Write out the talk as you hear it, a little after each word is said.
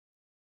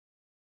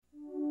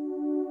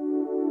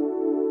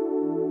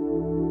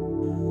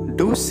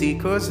Do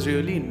seekers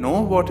really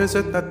know what is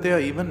it that they are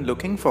even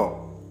looking for?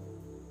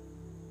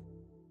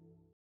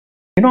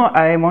 You know,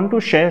 I want to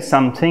share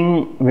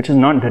something which is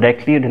not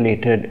directly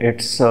related.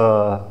 It's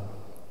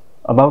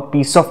about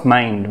peace of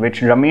mind,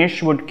 which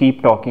Ramesh would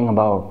keep talking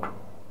about.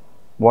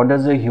 What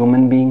does a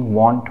human being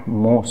want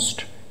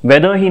most,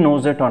 whether he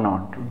knows it or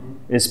not,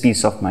 is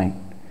peace of mind.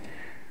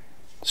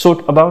 So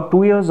about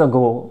 2 years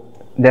ago,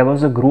 there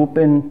was a group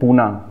in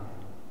Pune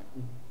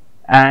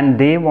and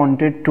they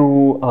wanted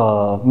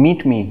to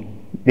meet me.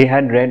 They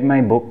had read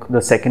my book,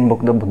 the second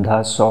book, The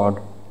Buddha's Sword.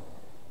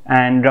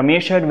 And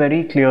Ramesh had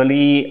very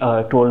clearly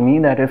told me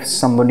that if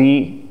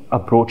somebody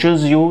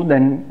approaches you,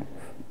 then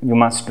you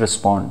must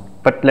respond.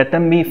 But let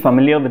them be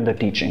familiar with the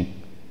teaching,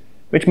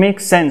 which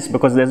makes sense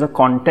because there's a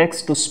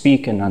context to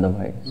speak in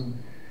otherwise.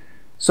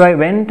 So I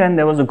went and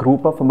there was a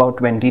group of about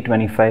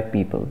 20-25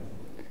 people.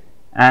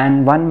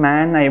 And one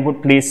man, I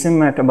would place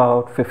him at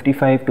about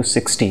 55 to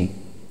 60.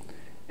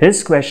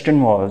 His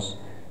question was,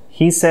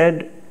 he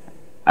said,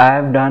 I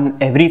have done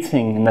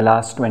everything in the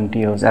last 20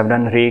 years. I've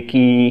done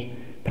Reiki,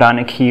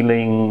 pranic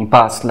healing,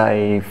 past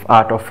life,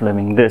 art of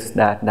living, this,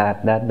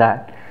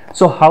 that.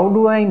 So how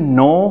do I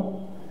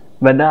know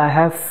whether I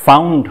have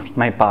found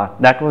my path?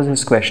 That was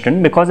his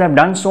question, because I've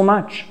done so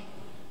much.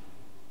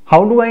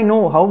 How do I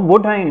know? How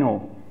would I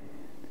know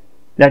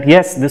that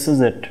yes, this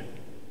is it?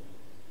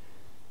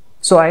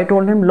 So I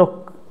told him,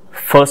 look,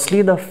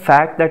 firstly, the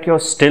fact that you're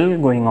still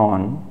going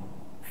on,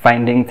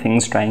 finding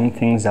things, trying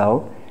things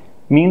out,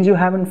 means you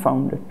haven't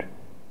found it.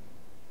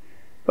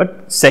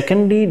 But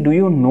secondly, do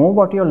you know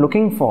what you're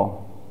looking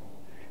for?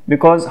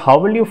 Because how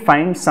will you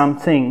find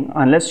something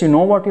unless you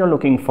know what you're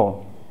looking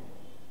for?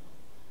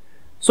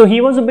 So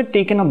he was a bit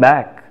taken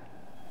aback,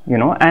 you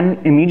know,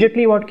 and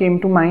immediately what came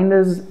to mind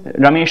is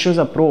Ramesh's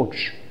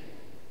approach.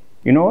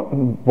 You know,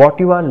 what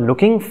you are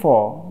looking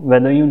for,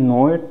 whether you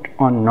know it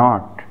or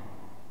not,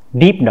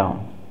 deep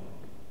down,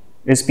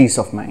 is peace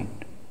of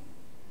mind.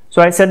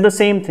 So I said the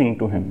same thing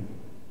to him.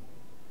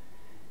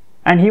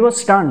 And he was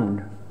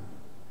stunned.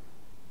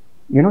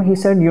 You know, he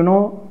said, you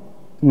know,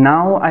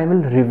 now I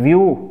will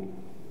review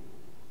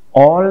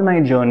all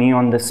my journey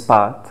on this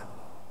path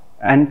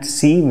and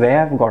see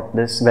where I've got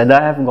this, whether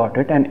I have got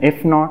it, and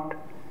if not,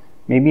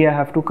 maybe I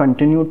have to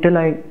continue till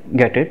I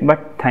get it.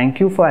 But thank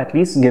you for at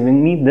least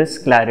giving me this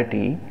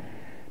clarity,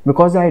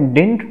 because I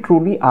didn't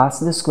truly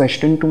ask this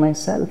question to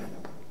myself.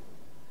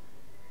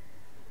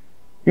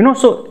 You know,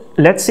 so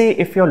let's say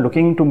if you're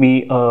looking to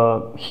be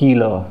a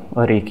healer,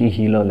 a Reiki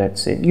healer,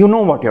 let's say, you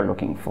know what you're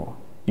looking for.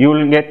 You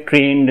will get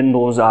trained in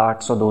those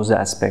arts or those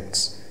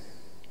aspects.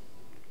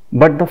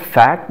 But the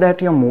fact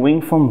that you're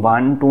moving from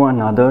one to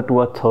another,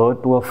 to a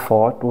third, to a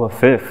fourth, to a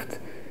fifth,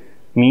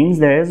 means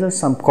there is a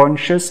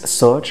subconscious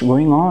search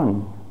going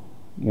on,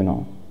 you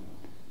know.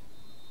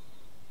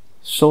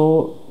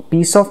 So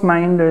peace of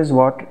mind is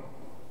what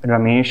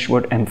Ramesh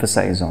would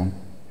emphasize on.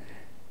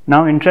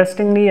 Now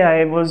interestingly,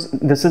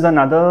 this is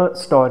another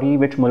story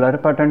which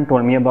Mularpatan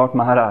told me about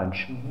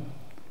Maharaj.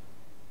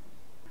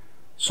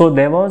 So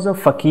there was a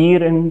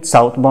fakir in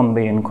South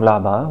Bombay in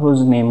Kulaba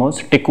whose name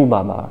was Tikku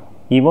Baba.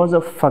 He was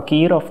a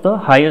fakir of the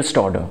highest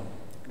order.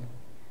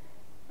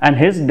 And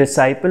his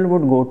disciple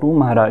would go to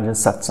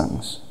Maharaj's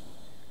satsangs.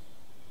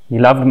 He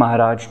loved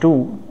Maharaj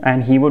too,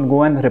 and he would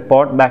go and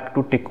report back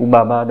to Tikku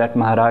Baba that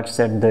Maharaj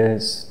said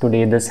this,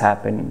 today this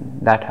happened,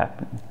 that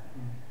happened.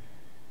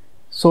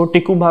 So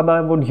Tikku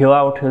Baba would hear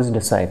out his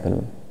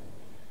disciple.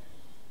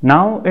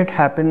 Now it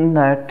happened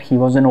that he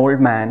was an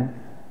old man.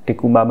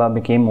 Tikku Baba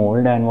became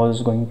old and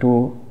was going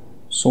to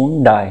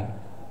soon die.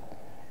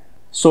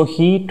 So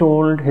he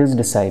told his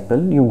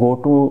disciple, you go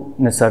to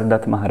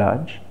Nisargadatta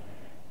Maharaj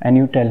and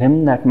you tell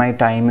him that my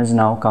time is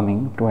now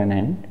coming to an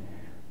end.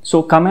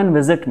 So come and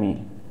visit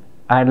me.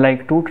 I'd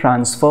like to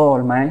transfer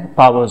all my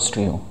powers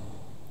to you.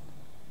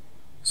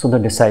 So the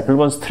disciple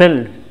was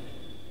thrilled.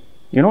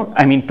 You know,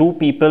 I mean, two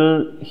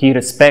people he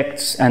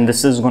respects and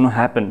this is going to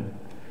happen.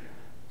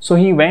 So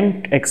he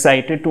went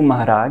excited to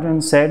Maharaj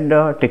and said,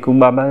 Tikku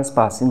Baba is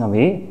passing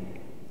away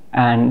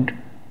and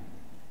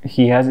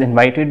he has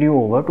invited you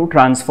over to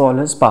transfer all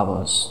his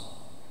powers.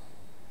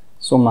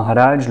 So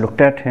Maharaj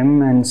looked at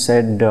him and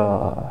said,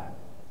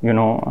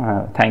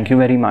 thank you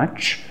very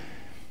much,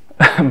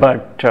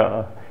 but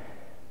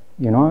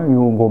you know,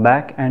 you go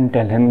back and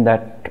tell him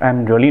that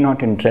I'm really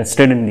not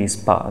interested in these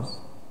powers,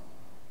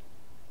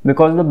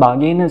 because the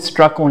bargain is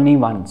struck only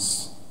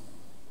once.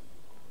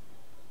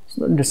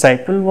 So the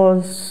disciple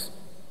was,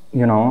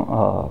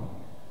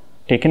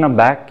 taken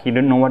aback. He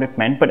didn't know what it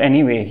meant, but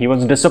anyway, he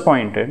was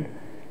disappointed.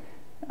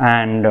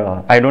 And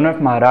I don't know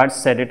if Maharaj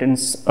said it in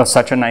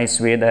such a nice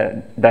way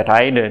that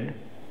I did,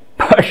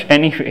 but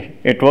anyway,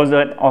 it was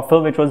an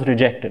offer which was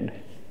rejected.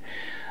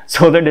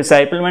 So the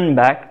disciple went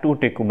back to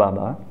Tikku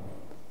Baba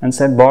and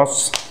said,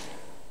 boss,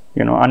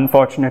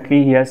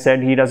 unfortunately he has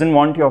said he doesn't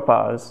want your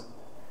powers.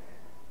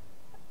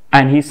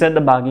 And he said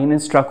the bargain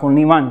is struck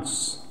only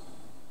once.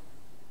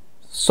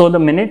 So the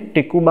minute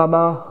Tikku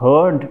Baba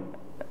heard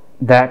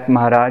that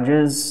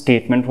Maharaj's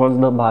statement was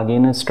the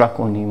bargain is struck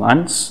only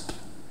once,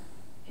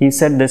 he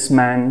said, this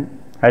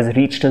man has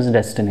reached his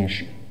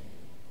destination.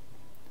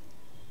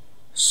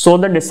 So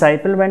the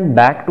disciple went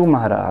back to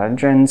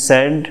Maharaj and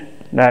said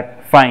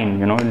that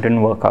fine, it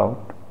didn't work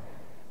out.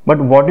 But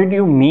what did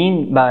you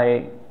mean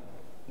by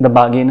the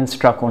bargain is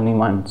struck only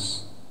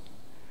once?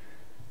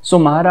 So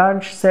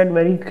Maharaj said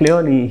very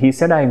clearly, he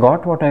said, I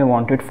got what I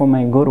wanted for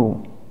my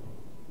Guru.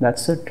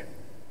 That's it.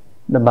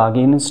 The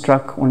bargain is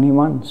struck only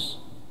once.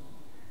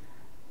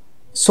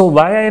 So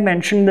why I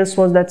mentioned this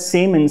was that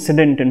same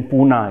incident in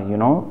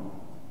Pune,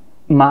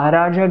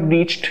 Maharaj had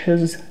reached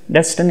his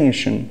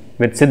destination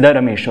with Siddha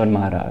Rameshwar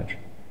Maharaj.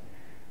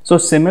 So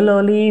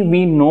similarly,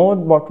 we know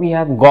what we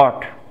have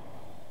got,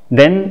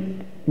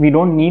 then we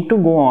don't need to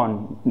go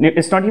on.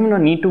 It's not even a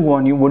need to go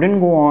on. You wouldn't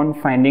go on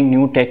finding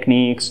new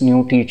techniques,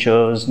 new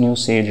teachers, new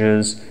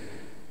sages.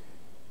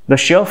 The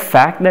sheer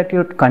fact that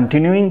you're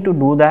continuing to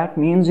do that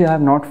means you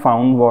have not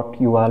found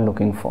what you are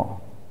looking for.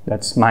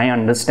 That's my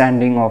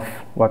understanding of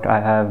what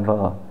I have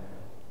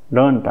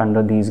learned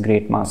under these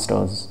great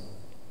masters.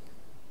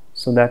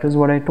 So that is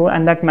what I told.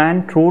 And that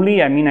man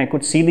truly, I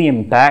could see the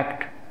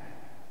impact,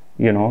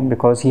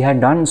 because he had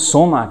done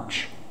so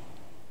much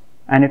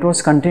and it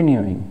was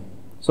continuing.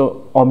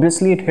 So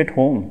obviously it hit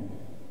home.